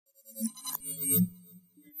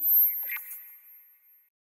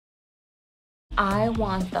I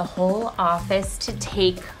want the whole office to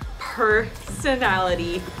take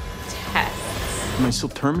personality tests. Am I still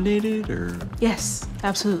terminated, or? Yes,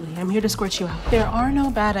 absolutely. I'm here to escort you out. There are no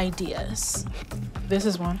bad ideas. This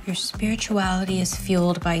is one. Your spirituality is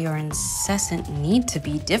fueled by your incessant need to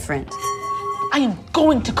be different. I am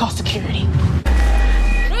going to call security.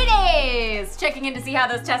 3 days! Checking in to see how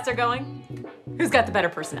those tests are going. Who's got the better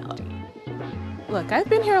personality? Look, I've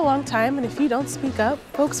been here a long time, and if you don't speak up,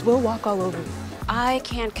 folks will walk all over you. I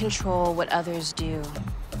can't control what others do,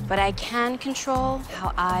 but I can control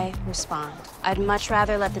how I respond. I'd much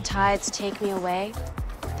rather let the tides take me away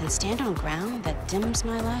than stand on ground that dims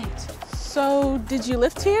my light. So, did you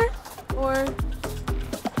lift here? Or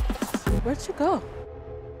where'd you go?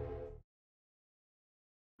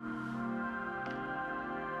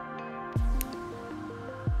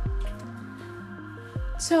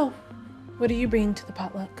 So, what are you bringing to the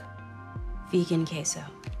potluck? Vegan queso.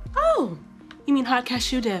 Oh, you mean hot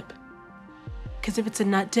cashew dip? Because if it's a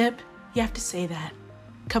nut dip, you have to say that.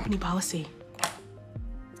 Company policy.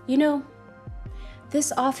 You know,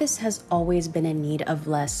 this office has always been in need of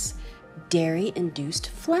less dairy-induced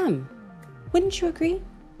phlegm. Wouldn't you agree?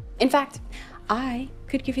 In fact, I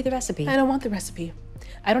could give you the recipe. I don't want the recipe.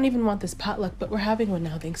 I don't even want this potluck, but we're having one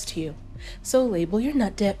now thanks to you. So label your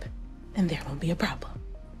nut dip, and there won't be a problem.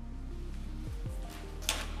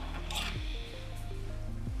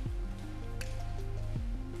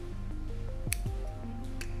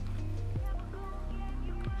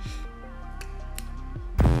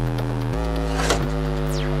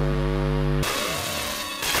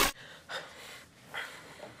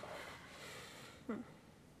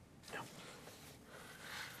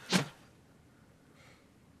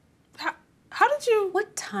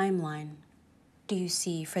 What timeline do you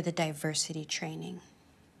see for the diversity training?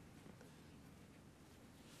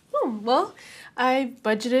 Well, I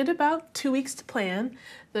budgeted about 2 weeks to plan.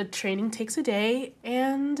 The training takes a day,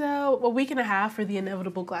 and a week and a half for the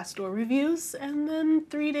inevitable Glassdoor reviews, and then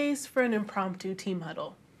 3 days for an impromptu team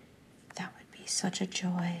huddle. That would be such a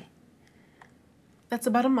joy. That's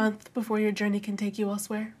about a month before your journey can take you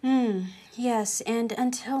elsewhere. Yes, and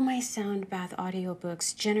until my sound bath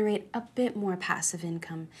audiobooks generate a bit more passive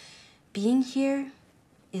income, being here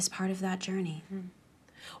is part of that journey.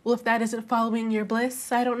 Well, if that isn't following your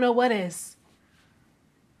bliss, I don't know what is.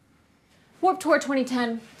 Warped Tour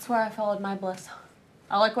 2010, that's where I followed my bliss.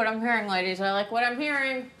 I like what I'm hearing, ladies. I like what I'm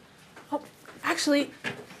hearing. Oh, actually,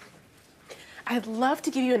 I'd love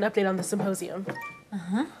to give you an update on the symposium.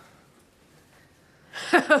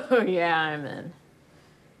 Oh, yeah, I'm in.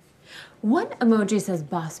 What emoji says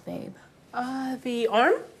boss babe? The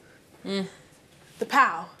arm? The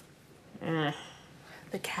pow?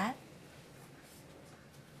 The cat?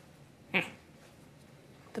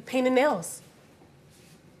 The painted nails?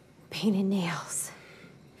 Painted nails.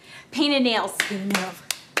 Painted nails. Painted nails.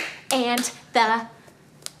 And the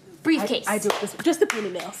briefcase. I do it this way, just the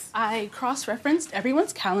painted nails. I cross-referenced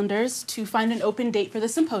everyone's calendars to find an open date for the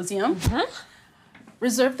symposium.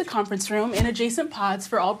 Reserved the conference room and adjacent pods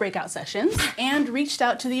for all breakout sessions, and reached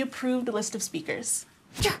out to the approved list of speakers.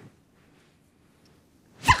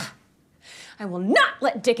 I will not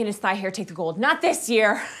let Dick and his thigh hair take the gold. Not this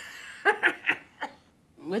year.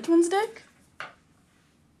 Which one's Dick?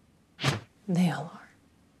 They all are.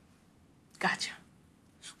 Gotcha.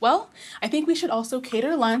 Well, I think we should also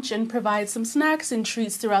cater lunch and provide some snacks and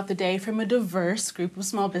treats throughout the day from a diverse group of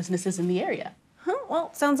small businesses in the area.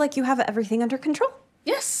 Well, sounds like you have everything under control.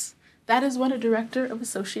 Yes, that is what a director of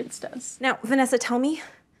associates does. Now, Vanessa, tell me,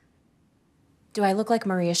 do I look like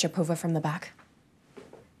Maria Sharapova from the back?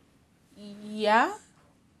 Yeah?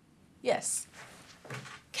 Yes.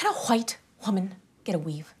 Can a white woman get a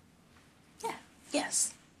weave? Yeah,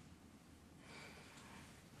 yes.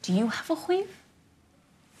 Do you have a weave?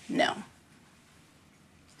 No,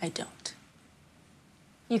 I don't.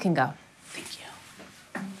 You can go. Thank you.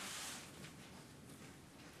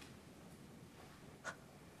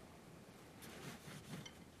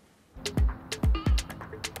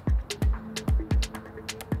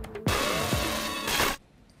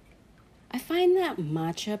 I find that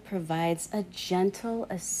matcha provides a gentle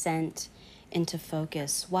ascent into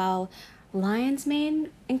focus, while lion's mane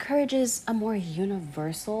encourages a more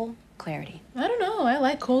universal clarity. I don't know, I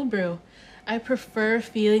like cold brew. I prefer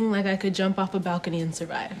feeling like I could jump off a balcony and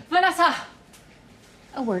survive. Vanessa!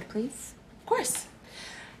 A word, please. Of course.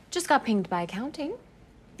 Just got pinged by accounting.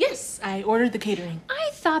 Yes, I ordered the catering. I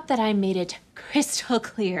thought that I made it crystal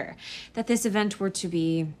clear that this event were to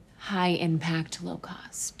be high impact, low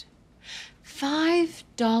cost.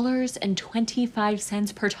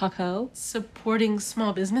 $5.25 per taco. Supporting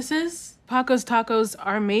small businesses? Paco's tacos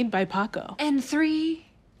are made by Paco. And 3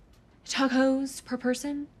 tacos per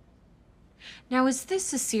person? Now, is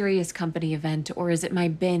this a serious company event, or is it my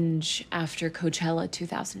binge after Coachella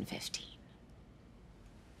 2015?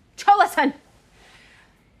 Jolasun!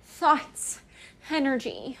 Thoughts,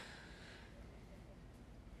 energy.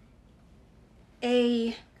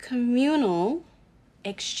 A communal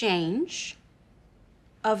exchange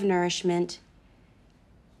of nourishment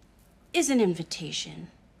is an invitation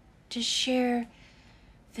to share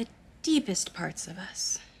the deepest parts of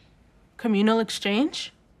us. Communal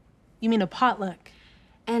exchange? You mean a potluck?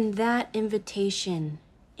 And that invitation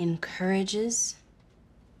encourages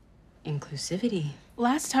inclusivity.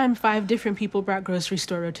 Last time, 5 different people brought grocery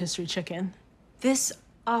store rotisserie chicken. This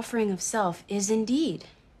offering of self is indeed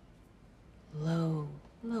low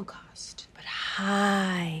cost, but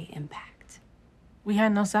high impact. We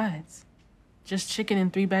had no sides. Just chicken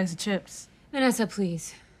and 3 bags of chips. Vanessa,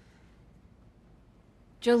 please.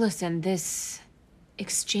 Jolasun, this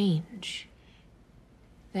exchange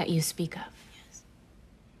that you speak of. Yes.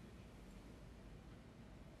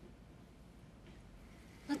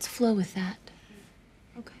 Let's flow with that.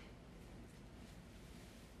 Okay.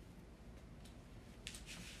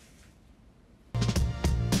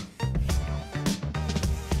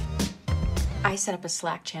 I set up a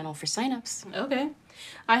Slack channel for signups. Okay.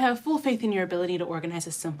 I have full faith in your ability to organize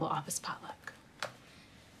a simple office potluck.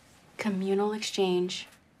 Communal exchange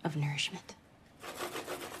of nourishment.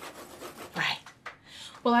 Right.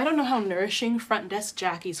 Well, I don't know how nourishing front desk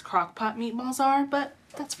Jackie's crock-pot meatballs are, but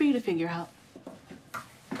that's for you to figure out.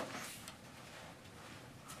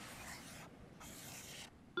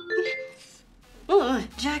 Oh,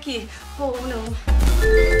 Jackie. Oh, no.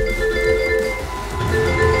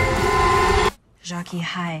 Jackie,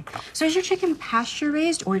 hi. So is your chicken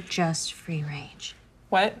pasture-raised or just free-range?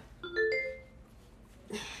 What?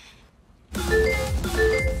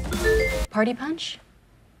 Party punch?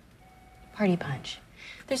 Party punch.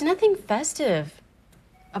 There's nothing festive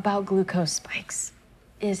about glucose spikes,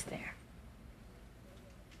 is there?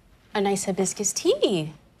 A nice hibiscus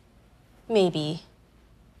tea, maybe.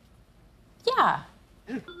 Yeah.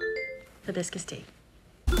 Hibiscus tea.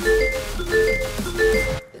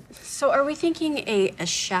 So are we thinking a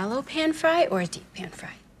shallow pan fry or a deep pan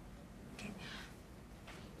fry? Okay.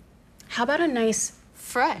 How about a nice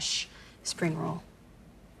fresh spring roll?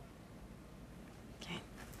 Okay.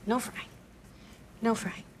 No frying. No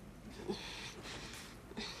frying.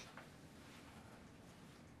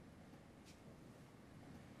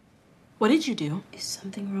 What did you do? Is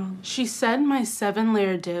something wrong? She said my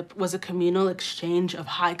 7-layer dip was a communal exchange of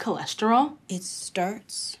high cholesterol. It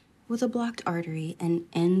starts with a blocked artery and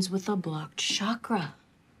ends with a blocked chakra.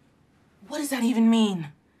 What does that even mean?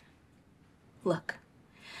 Look,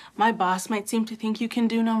 my boss might seem to think you can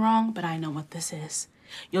do no wrong, but I know what this is.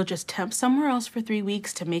 You'll just temp somewhere else for 3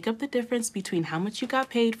 weeks to make up the difference between how much you got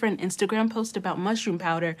paid for an Instagram post about mushroom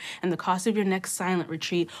powder and the cost of your next silent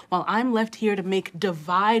retreat, while I'm left here to make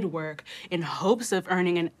divide work in hopes of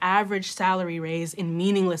earning an average salary raise in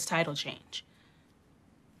meaningless title change.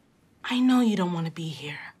 I know you don't want to be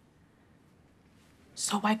here.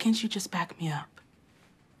 So why can't you just back me up?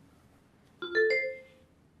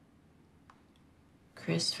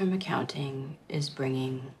 Chris from accounting is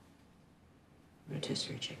bringing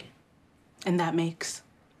rotisserie chicken. And that makes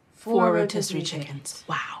 4 rotisserie chickens.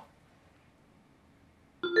 Wow.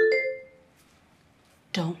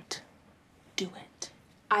 Don't do it.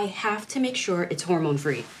 I have to make sure it's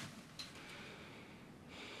hormone-free.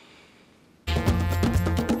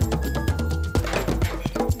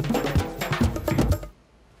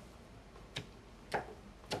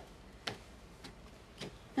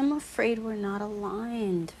 I'm afraid we're not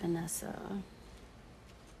aligned, Vanessa.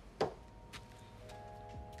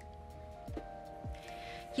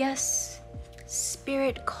 Yes,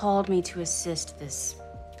 Spirit called me to assist this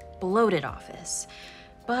bloated office,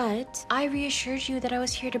 but I reassured you that I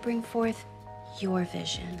was here to bring forth your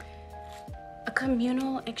vision. A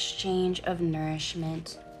communal exchange of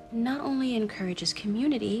nourishment not only encourages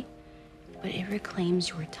community, but it reclaims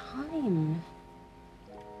your time.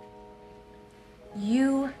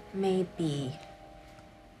 You may be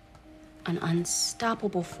an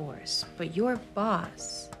unstoppable force, but your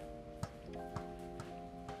boss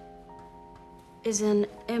is an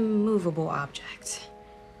immovable object.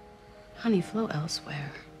 Honey, flow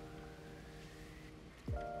elsewhere.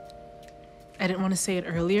 I didn't want to say it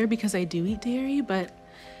earlier because I do eat dairy, but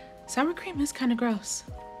sour cream is kind of gross.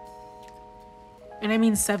 And I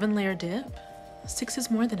mean 7-layer dip. 6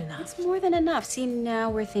 is more than enough. It's more than enough. See, now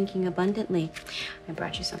we're thinking abundantly. I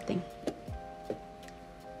brought you something.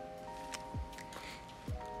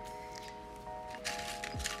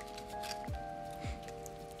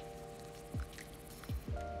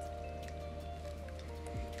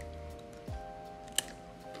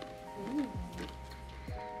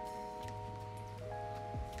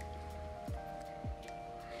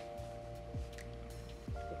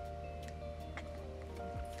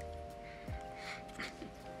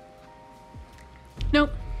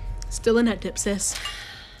 Nope. Still a nut dip, sis.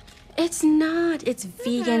 It's not. It's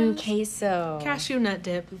vegan queso. Cashew nut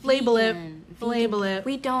dip. Label it. Vegan. Label it.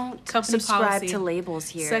 We don't Company subscribe policy. to labels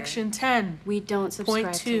here. Section 10. We don't subscribe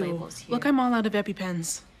Point to 2. labels here. Look, I'm all out of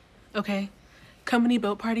EpiPens. Okay. Company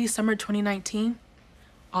boat party, summer 2019.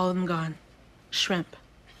 All of them gone. Shrimp.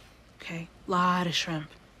 Okay. Lot of shrimp.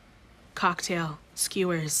 Cocktail.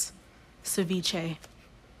 Skewers. Ceviche.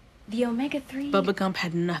 The omega-3. Bubba Gump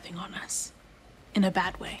had nothing on us. In a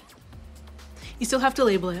bad way. You still have to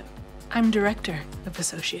label it. I'm director of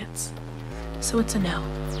associates. So it's a no.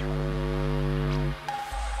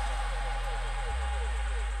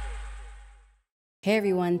 Hey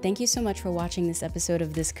everyone, thank you so much for watching this episode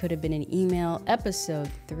of This Could Have Been an Email,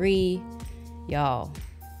 episode 3. Y'all,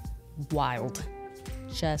 wild.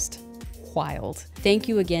 Just wild. Thank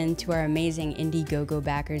you again to our amazing Indiegogo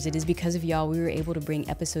backers. It is because of y'all we were able to bring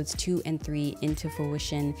episodes 2 and 3 into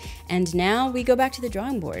fruition. And now we go back to the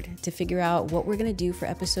drawing board to figure out what we're gonna do for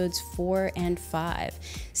episodes 4 and 5.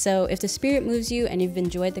 So if the spirit moves you and you've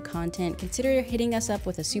enjoyed the content, consider hitting us up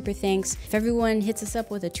with a super thanks. If everyone hits us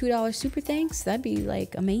up with a $2 super thanks, that'd be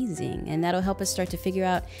like amazing. And that'll help us start to figure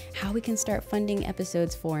out how we can start funding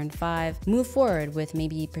episodes 4 and 5. Move forward with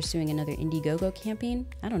maybe pursuing another Indiegogo campaign.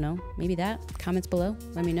 I don't know, maybe that. Comments below,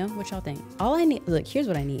 let me know what y'all think. All I need, look, here's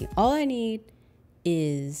what I need. All I need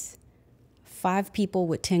is 5 people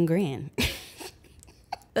with 10 grand.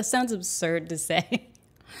 That sounds absurd to say,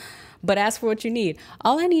 but ask for what you need.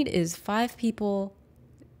 All I need is 5 people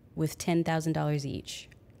with $10,000 each.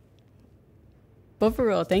 But for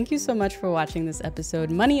real, thank you so much for watching this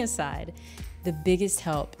episode. Money aside, the biggest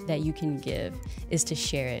help that you can give is to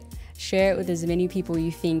share it. Share it with as many people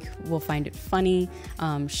you think will find it funny.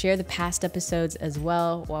 Share the past episodes as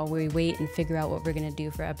well while we wait and figure out what we're gonna do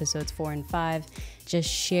for episodes 4 and 5. Just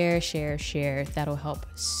share, share, share. That'll help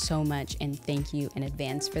so much, and thank you in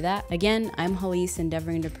advance for that. Again, I'm Hallease,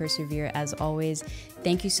 endeavoring to persevere as always.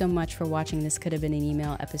 Thank you so much for watching This Could Have Been an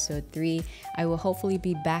Email, episode 3. I will hopefully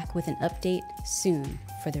be back with an update soon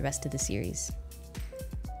for the rest of the series.